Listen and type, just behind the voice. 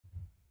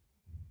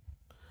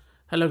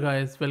Hello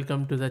guys,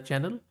 welcome to the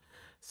channel.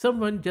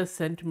 Someone just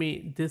sent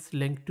me this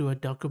link to a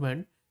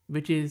document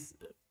which is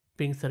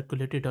being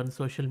circulated on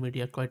social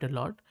media quite a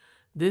lot.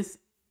 This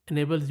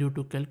enables you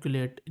to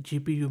calculate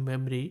GPU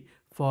memory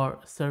for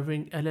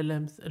serving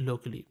LLMs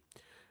locally.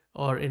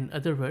 Or in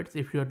other words,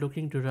 if you are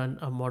looking to run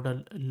a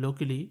model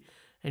locally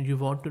and you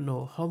want to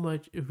know how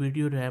much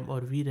video RAM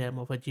or VRAM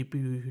of a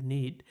GPU you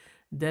need,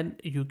 then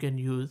you can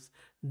use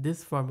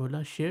this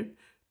formula shared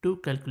to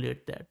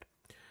calculate that.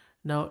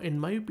 Now, in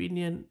my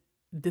opinion,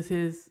 this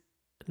is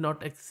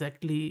not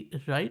exactly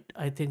right.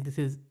 I think this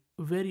is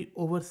very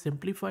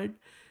oversimplified.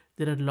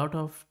 There are a lot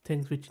of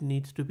things which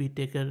needs to be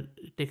taken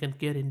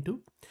care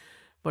into.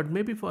 But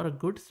maybe for a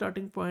good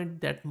starting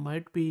point, that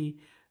might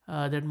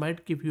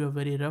give you a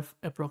very rough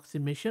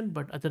approximation.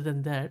 But other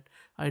than that,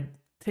 I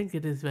think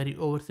it is very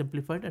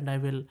oversimplified, and I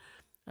will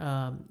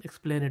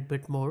explain it a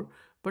bit more.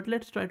 But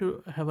let's try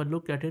to have a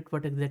look at it.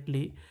 What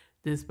exactly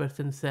this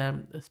person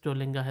Sam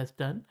Stolinga has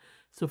done.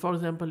 So, for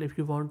example, if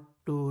you want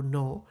to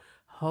know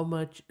how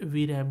much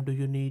VRAM do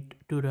you need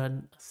to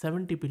run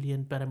 70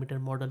 billion parameter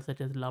model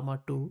such as Llama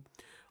 2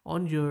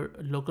 on your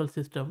local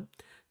system,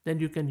 then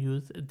you can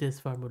use this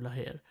formula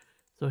here.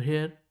 So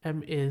here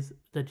M is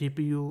the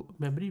GPU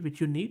memory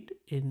which you need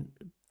in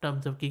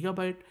terms of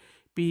gigabyte.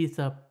 P is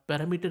a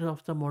parameter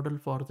of the model.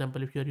 For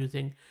example, if you are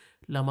using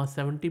Llama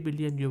 70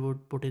 billion, you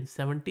would put in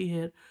 70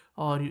 here,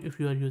 or if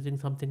you are using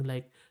something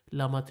like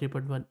Llama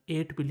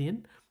 3.18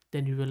 billion,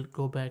 then you will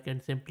go back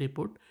and simply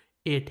put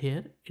 8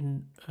 here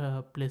in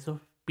place of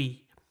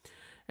P.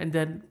 And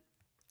then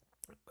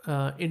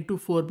into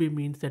 4b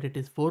means that it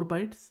is 4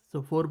 bytes.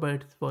 So 4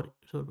 bytes for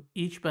so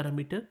each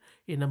parameter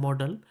in a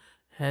model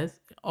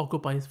has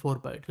occupies 4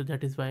 bytes. So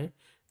that is why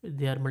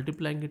they are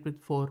multiplying it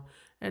with 4,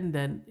 and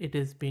then it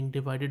is being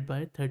divided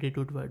by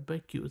 32 divided by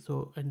q.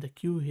 So and the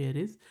q here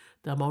is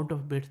the amount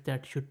of bits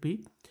that should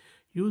be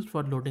used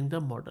for loading the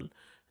model.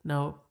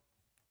 Now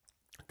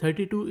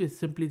 32 is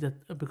simply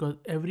that because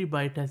every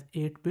byte has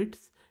 8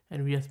 bits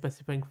and we are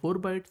specifying 4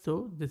 bytes,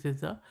 so this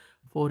is a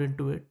 4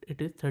 into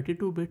it is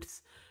 32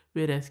 bits,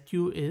 whereas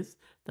q is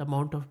the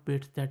amount of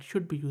bits that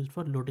should be used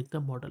for loading the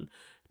model.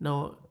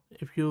 Now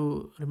if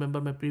you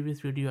remember my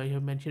previous video, I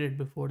have mentioned it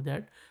before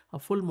that a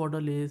full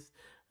model is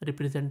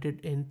represented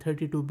in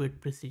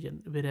 32-bit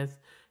precision, whereas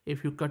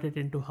if you cut it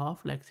into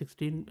half like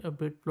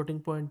 16-bit floating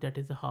point, that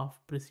is a half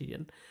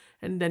precision.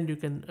 And then you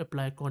can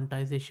apply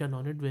quantization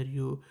on it where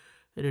you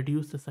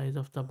reduce the size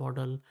of the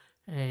model,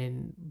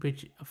 and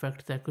which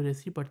affects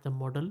accuracy, but the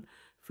model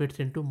fits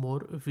into more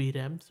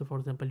VRAM. So for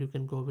example, you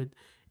can go with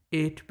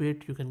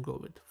 8-bit, you can go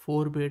with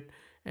 4-bit,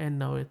 and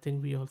now I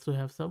think we also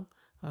have some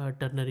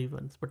ternary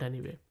ones. But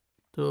anyway,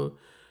 so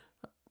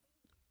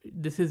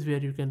this is where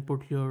you can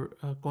put your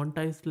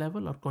quantized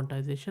level or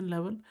quantization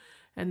level,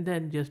 and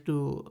then just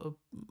to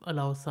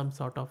allow some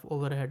sort of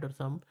overhead or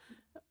some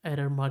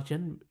error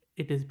margin,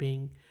 it is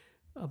being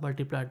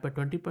multiplied by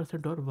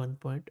 20% or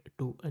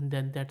 1.2, and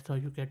then that's how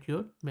you get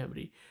your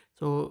memory.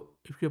 So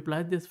if you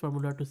apply this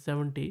formula to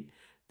 70,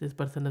 this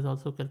person has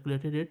also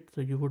calculated it,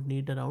 so you would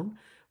need around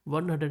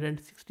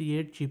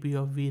 168 GB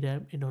of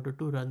VRAM in order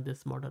to run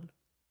this model.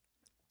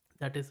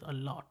 That is a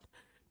lot.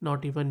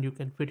 Not even you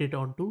can fit it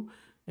onto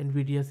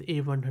NVIDIA's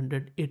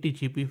A180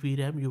 GB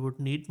VRAM. You would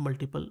need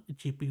multiple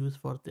GPUs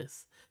for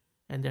this,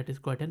 and that is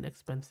quite an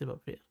expensive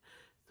affair.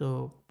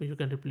 So you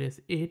can replace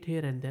 8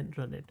 here and then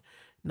run it.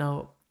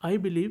 Now I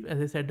believe,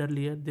 as I said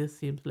earlier, this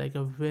seems like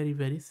a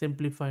very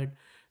simplified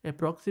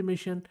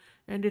approximation,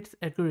 and its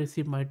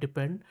accuracy might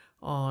depend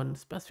on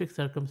specific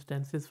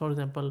circumstances. For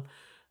example,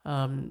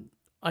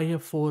 I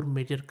have four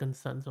major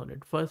concerns on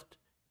it. First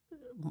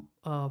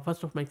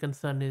of my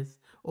concern is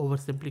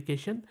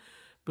oversimplification,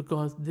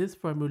 because this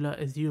formula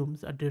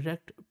assumes a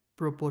direct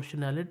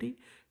proportionality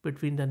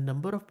between the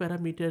number of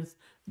parameters,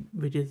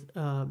 which is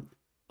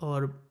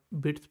or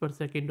bits per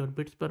second or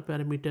bits per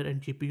parameter,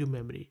 and GPU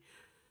memory.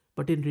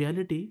 But in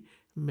reality,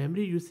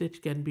 memory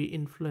usage can be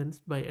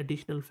influenced by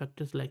additional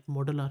factors like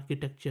model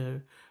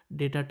architecture,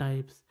 data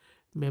types,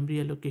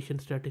 memory allocation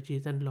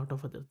strategies, and a lot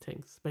of other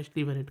things,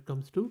 especially when it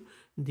comes to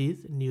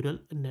these neural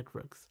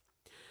networks.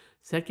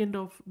 Second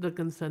of the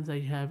concerns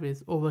I have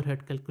is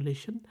overhead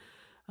calculation.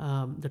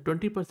 The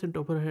 20%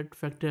 overhead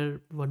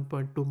factor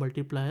 1.2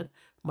 multiplier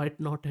might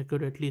not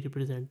accurately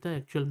represent the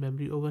actual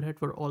memory overhead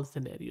for all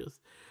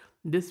scenarios.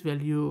 This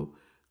value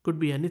could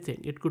be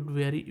anything. It could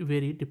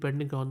vary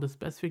depending on the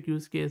specific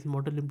use case,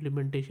 model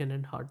implementation,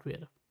 and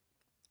hardware.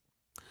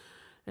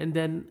 And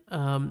then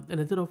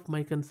another of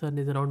my concern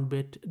is around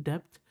bit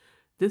depth.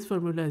 This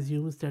formula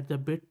assumes that the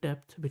bit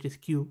depth, which is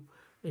Q,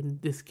 in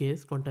this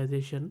case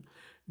quantization,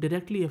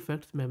 directly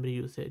affects memory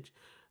usage.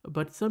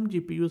 But some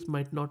GPUs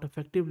might not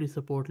effectively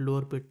support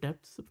lower bit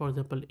depths, for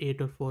example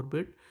 8 or 4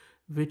 bit,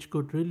 which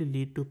could really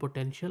lead to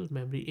potential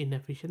memory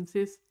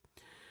inefficiencies.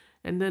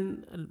 And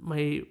then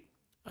my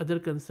other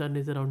concern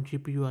is around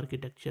GPU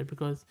architecture,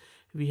 because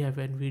we have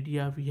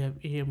NVIDIA, we have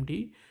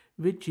AMD,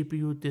 which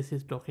GPU this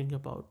is talking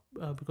about,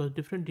 because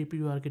different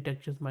GPU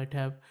architectures might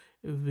have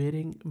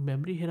varying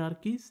memory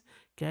hierarchies,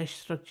 cache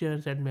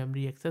structures, and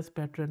memory access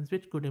patterns,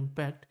 which could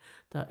impact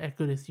the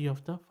accuracy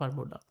of the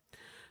formula.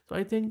 So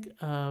I think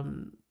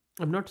I'm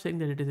not saying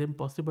that it is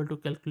impossible to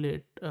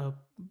calculate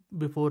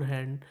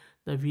beforehand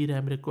the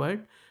VRAM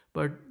required,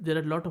 but there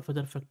are a lot of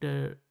other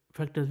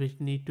factors which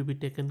need to be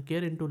taken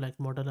care into, like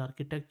model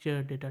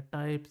architecture, data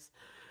types,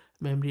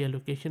 memory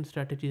allocation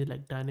strategies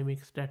like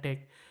dynamic,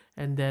 static,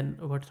 and then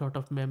what sort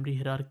of memory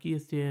hierarchy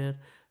is there,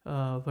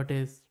 what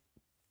is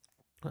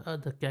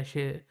the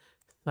cache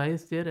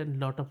size there, and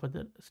lot of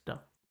other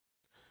stuff.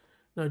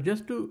 Now,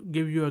 just to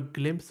give you a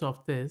glimpse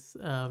of this,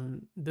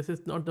 this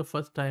is not the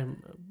first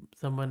time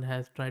someone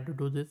has tried to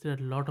do this. There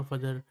are a lot of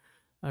other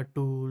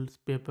tools,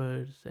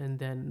 papers, and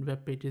then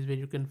web pages where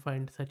you can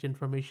find such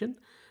information,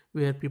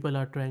 where people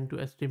are trying to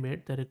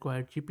estimate the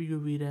required GPU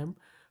VRAM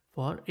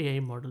for AI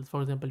models.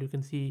 For example, you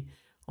can see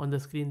on the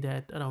screen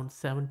that around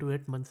 7 to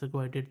 8 months ago,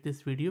 I did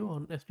this video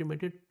on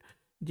estimated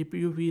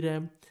GPU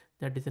VRAM.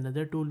 That is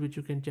another tool which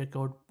you can check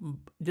out.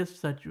 Just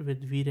search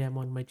with VRAM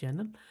on my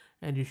channel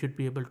and you should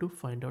be able to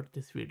find out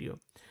this video.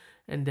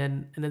 And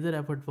then another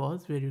effort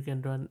was where you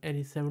can run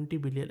any 70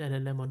 billion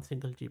LLM on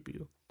single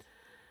GPU.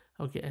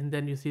 Okay, and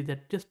then you see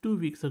that just 2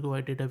 weeks ago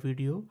I did a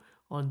video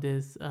on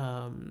this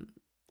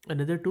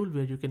another tool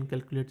where you can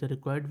calculate the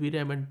required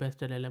VRAM and best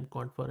LLM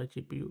count for a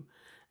GPU.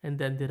 And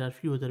then there are a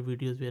few other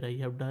videos where I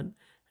have done,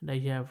 and I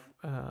have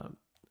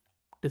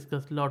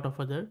discussed a lot of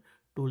other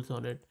tools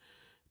on it.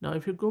 Now,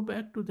 if you go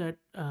back to that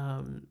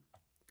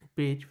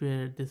page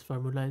where this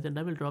formula is, and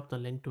I will drop the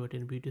link to it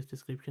in video's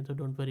description, so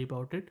don't worry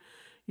about it.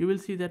 You will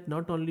see that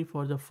not only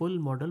for the full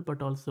model,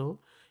 but also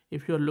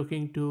if you're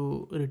looking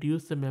to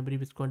reduce the memory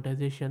with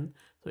quantization,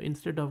 so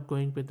instead of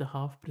going with the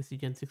half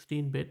precision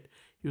 16-bit,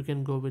 you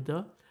can go with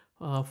the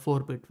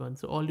 4-bit one.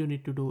 So all you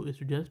need to do is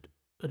to just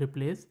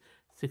replace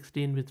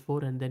 16 with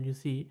 4, and then you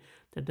see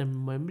that the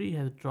memory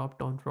has dropped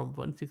down from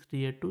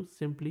 168 to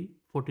simply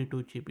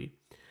 42 GB.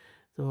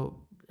 So,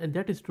 and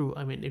that is true.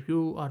 I mean, if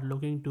you are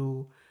looking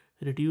to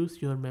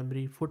reduce your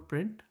memory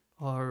footprint,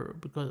 or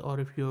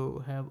if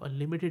you have a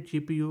limited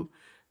GPU,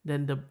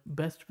 then the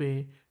best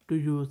way to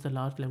use the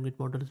large language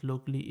models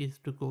locally is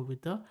to go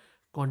with the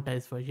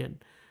quantized version.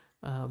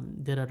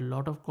 There are a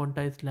lot of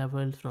quantized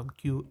levels from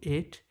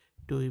Q8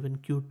 to even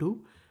Q2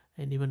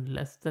 and even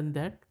less than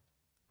that.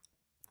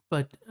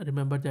 But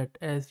remember that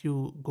as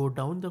you go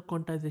down the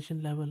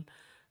quantization level,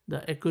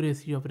 the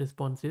accuracy of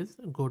responses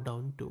go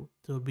down too.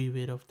 So be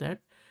aware of that.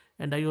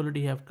 And I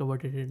already have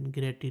covered it in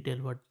great detail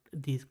what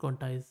these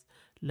quantize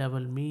level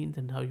means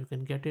and how you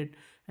can get it.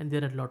 And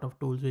there are a lot of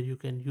tools where you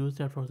can use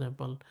that. For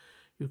example,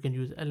 you can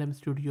use LM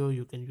Studio,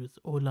 you can use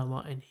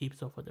Olama, and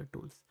heaps of other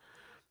tools.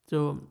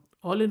 So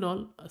all in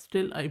all,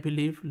 still I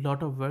believe a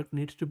lot of work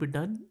needs to be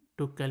done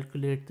to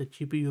calculate the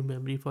GPU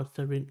memory for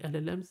serving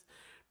LLMs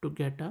to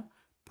get a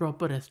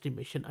proper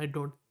estimation. I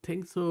don't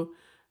think so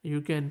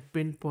you can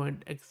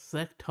pinpoint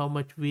exact how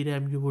much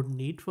VRAM you would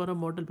need for a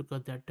model,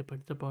 because that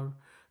depends upon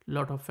a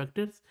lot of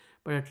factors.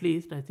 But at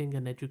least I think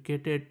an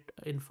educated,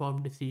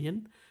 informed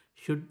decision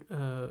should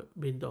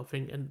be in the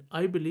offing. And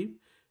I believe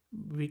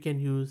we can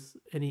use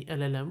any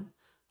LLM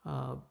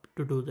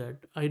to do that.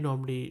 I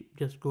normally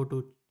just go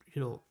to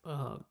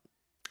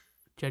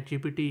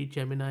ChatGPT,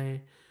 Gemini,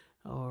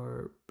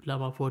 or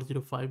Llama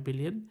 405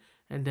 billion,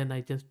 and then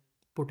I just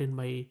put in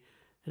my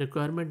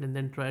requirement and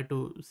then try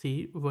to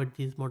see what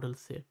these models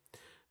say,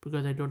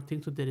 because I don't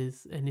think so there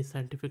is any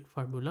scientific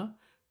formula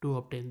to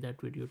obtain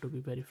that video, to be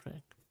very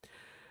frank.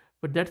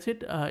 But that's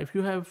it. If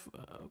you have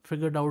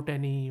figured out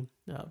any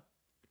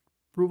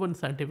proven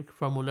scientific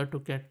formula to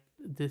get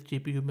this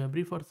GPU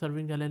memory for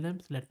serving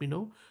LLMs, let me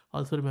know.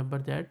 Also remember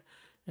that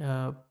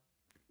uh,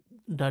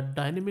 the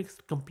dynamics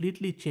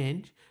completely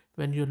change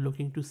when you're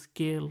looking to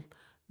scale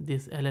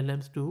these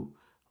LLMs to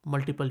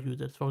multiple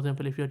users. For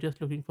example, if you're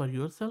just looking for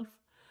yourself,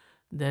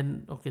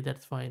 then okay,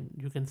 that's fine.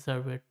 You can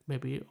serve it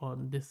maybe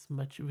on this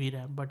much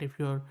VRAM. But if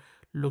you're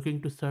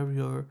looking to serve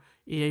your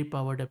AI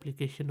powered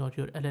application or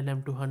your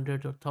LLM to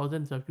hundreds or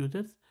thousands of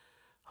users,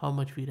 how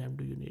much VRAM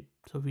do you need?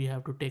 So we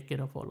have to take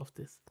care of all of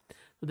this.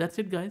 So that's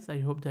it, guys. I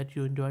hope that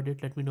you enjoyed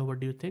it. Let me know what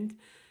do you think.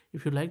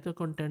 If you like the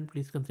content,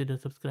 please consider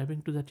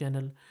subscribing to the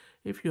channel.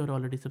 If you are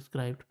already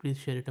subscribed, please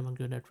share it among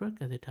your network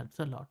as it helps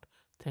a lot.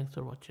 Thanks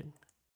for watching.